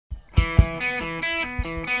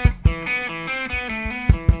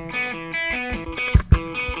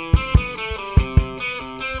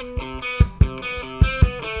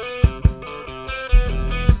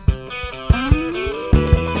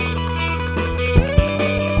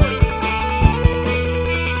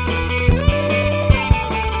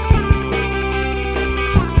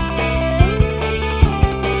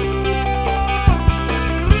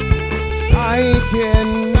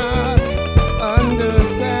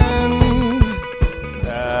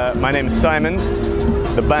My name is Simon,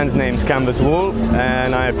 the band's name's Canvas Wall,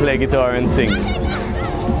 and I play guitar and sing.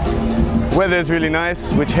 Weather is really nice,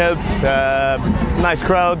 which helped. Nice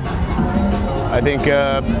crowd. I think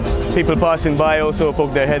people passing by also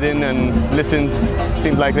poked their head in and listened.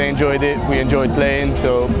 Seemed like they enjoyed it. We enjoyed playing,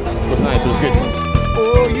 so it was nice. It was good.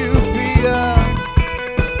 Oh, you fear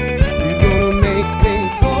you're gonna make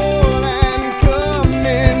things fall and come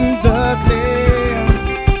in the clear.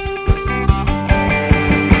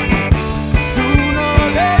 Sooner or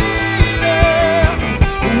later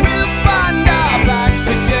we'll find our backs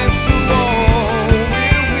against the wall.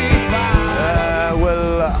 Will we find? Well,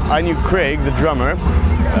 I knew Craig, the drummer.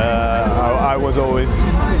 I was always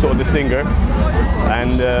sort of the singer,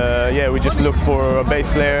 and yeah, we just looked for a bass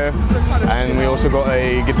player, and we also got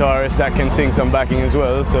a guitarist that can sing some backing as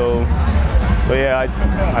well. So yeah,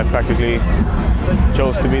 I practically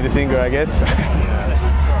chose to be the singer, I guess.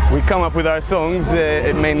 We come up with our songs.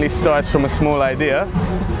 It mainly starts from a small idea,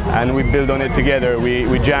 and we build on it together.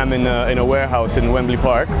 We jam in a warehouse in Wembley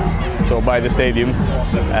Park, so by the stadium,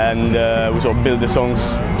 and we sort of build the songs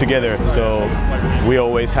together. So we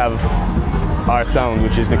always have our sound,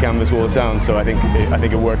 which is the Canvas Wall sound. So I think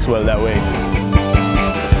it works well that way.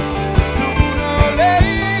 Sooner or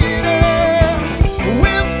later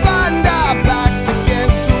we'll find our backs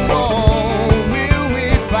against the wall. Will we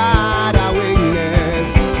find our weakness?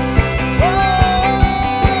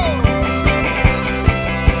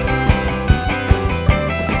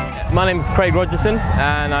 Oh. My name is Craig Rogerson,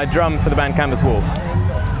 and I drum for the band Canvas Wall.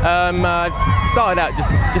 I've started out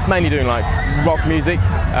just mainly doing like rock music,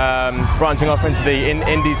 branching off into the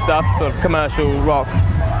indie stuff, sort of commercial rock,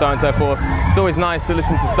 so on and so forth. It's always nice to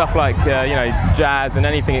listen to stuff like you know, jazz and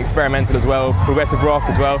anything experimental as well, progressive rock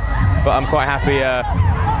as well. But I'm quite happy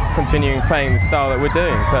continuing playing the style that we're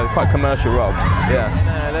doing, so quite commercial rock. Yeah.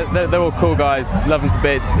 They're all cool guys, love them to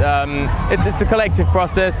bits. It's a collective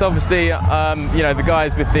process. Obviously, you know, the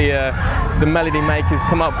guys with the melody makers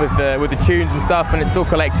come up with the tunes and stuff, and it's all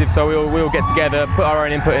collective. So we all get together, put our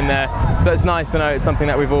own input in there. So it's nice to know it's something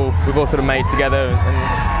that we've all sort of made together.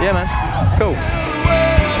 And yeah, man, it's cool.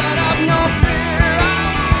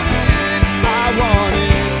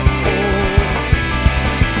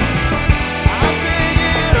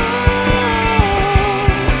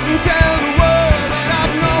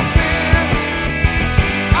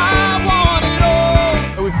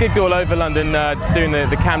 Gigged all over London, doing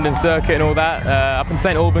the Camden circuit and all that, up in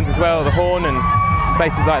St Albans as well, the Horn and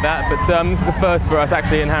places like that, but this is the first for us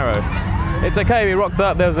actually in Harrow. It's okay, we rocked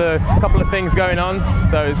up, there was a couple of things going on,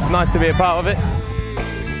 so it's nice to be a part of it.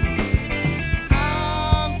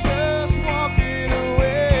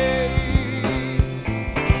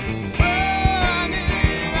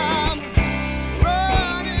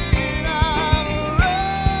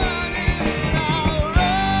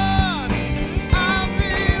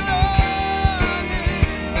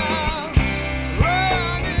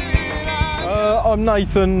 I'm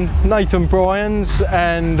Nathan Bryans,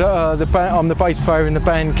 and I'm the bass player in the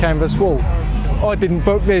band Canvas Wall. I didn't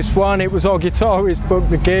book this one, it was our guitarist booked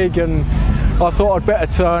the gig, and I thought I'd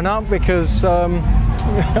better turn up because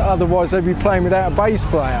otherwise they'd be playing without a bass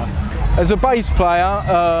player. As a bass player,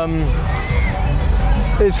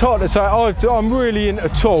 it's hard to say. I'm really into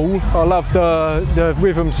Tool. I love the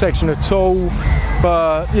rhythm section of Tool,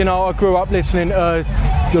 but you know, I grew up listening to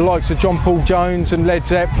the likes of John Paul Jones and Led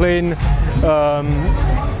Zeppelin.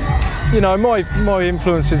 You know, my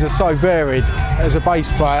influences are so varied as a bass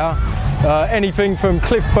player. Anything from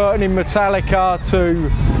Cliff Burton in Metallica to,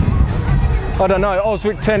 I don't know,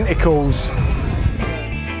 Ozric Tentacles.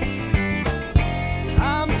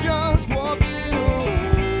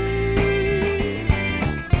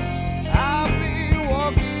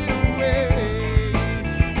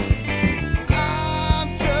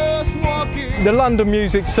 The London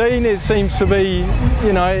music scene, it seems to be,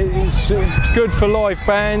 you know, it's good for live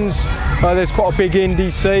bands. There's quite a big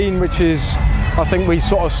indie scene, which is, I think we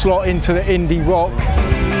sort of slot into the indie rock.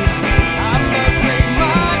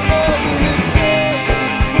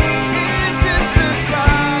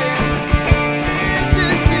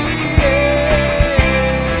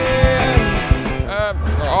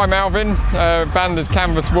 I'm Alvin, band is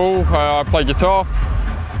Canvas Wall, I play guitar.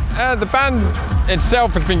 The band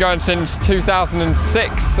itself has been going since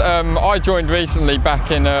 2006. I joined recently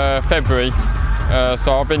back in February,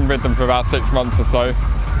 so I've been with them for about 6 months or so.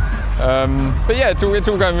 But yeah, it's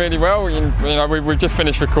all going really well. You know, we've just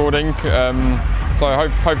finished recording, so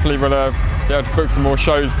hopefully we'll be able to book some more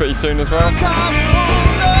shows pretty soon as well.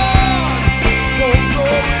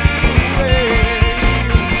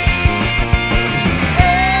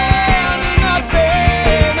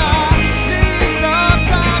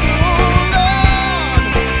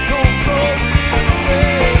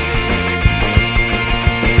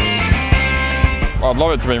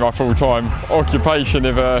 love it to be my full-time occupation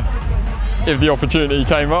if the opportunity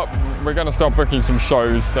came up. We're going to start booking some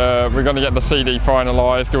shows. We're going to get the CD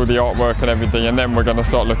finalised, all the artwork and everything, and then we're going to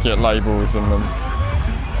start looking at labels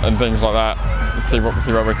and things like that. See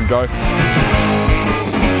where we can go.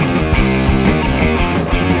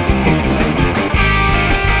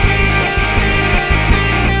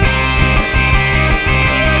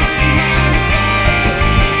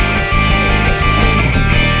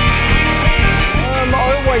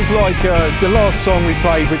 Like the last song we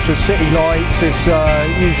played, which was City Lights, this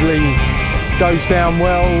usually goes down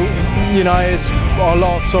well. You know, it's our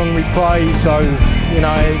last song we play, so you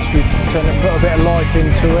know, we tend to put a bit of life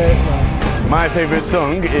into it. My favourite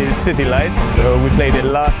song is City Lights. We played it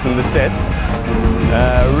last in the set.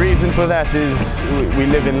 Reason for that is we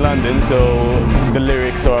live in London, so the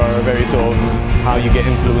lyrics are very sort of how you get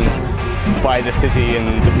influenced by the city and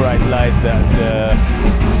the bright lights that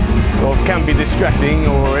sort of can be distracting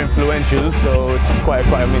or influential, so it's quite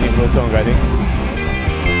a meaningful song, I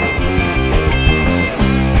think.